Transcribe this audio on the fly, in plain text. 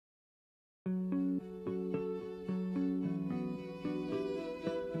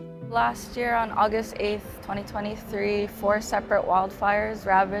Last year on August 8th, 2023, 4 separate wildfires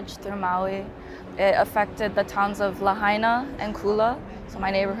ravaged through Maui. It affected the towns of Lahaina and Kula, so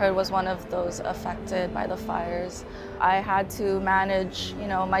my neighborhood was one of those affected by the fires. I had to manage,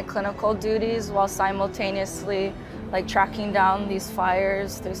 my clinical duties while simultaneously tracking down these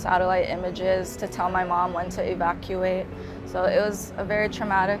fires through satellite images to tell my mom when to evacuate. So it was a very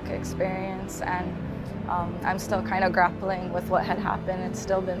traumatic experience, and I'm still kind of grappling with what had happened. It's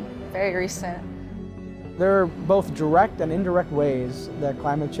still been very recent. There are both direct and indirect ways that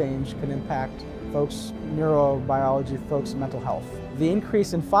climate change can impact folks' neurobiology, folks' mental health. The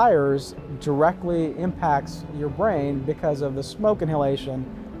increase in fires directly impacts your brain because of the smoke inhalation,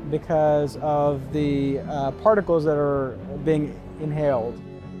 because of the particles that are being inhaled.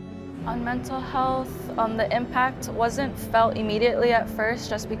 On mental health, the impact wasn't felt immediately at first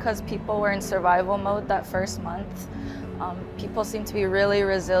just because people were in survival mode that first month. People seemed to be really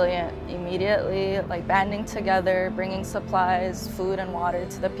resilient immediately, banding together, bringing supplies, food and water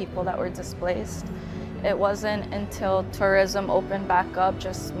to the people that were displaced. It wasn't until tourism opened back up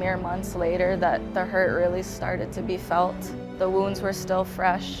just mere months later that the hurt really started to be felt. The wounds were still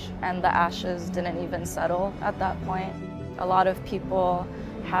fresh and the ashes didn't even settle at that point. A lot of people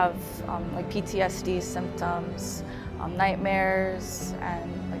have PTSD symptoms, nightmares,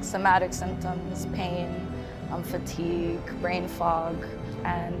 and somatic symptoms, pain, fatigue, brain fog,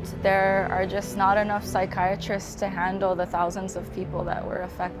 and there are just not enough psychiatrists to handle the thousands of people that were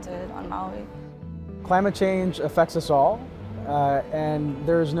affected on Maui. Climate change affects us all, and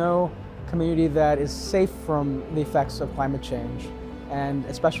there's no community that is safe from the effects of climate change, and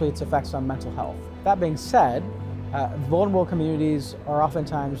especially its effects on mental health. That being said, vulnerable communities are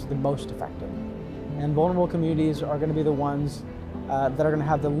oftentimes the most affected, and vulnerable communities are going to be the ones that are going to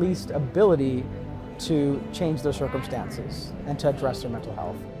have the least ability to change their circumstances and to address their mental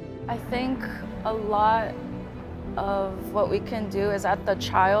health. I think a lot of what we can do is at the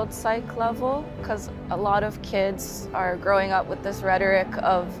child psych level, because a lot of kids are growing up with this rhetoric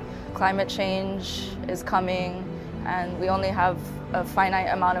of climate change is coming and we only have a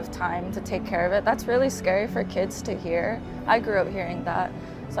finite amount of time to take care of it. That's really scary for kids to hear. I grew up hearing that.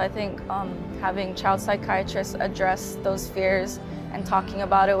 So I think having child psychiatrists address those fears and talking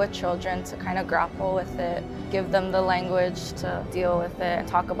about it with children to kind of grapple with it, give them the language to deal with it, and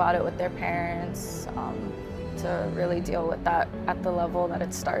talk about it with their parents, to really deal with that at the level that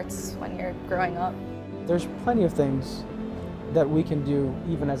it starts when you're growing up. There's plenty of things that we can do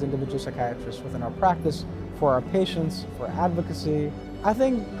even as individual psychiatrists within our practice, for our patients, for advocacy. I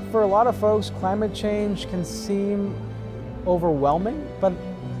think for a lot of folks, climate change can seem overwhelming, but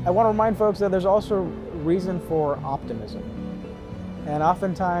I want to remind folks that there's also reason for optimism. And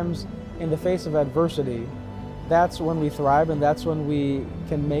oftentimes, in the face of adversity, that's when we thrive and that's when we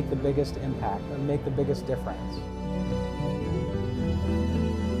can make the biggest impact and make the biggest difference.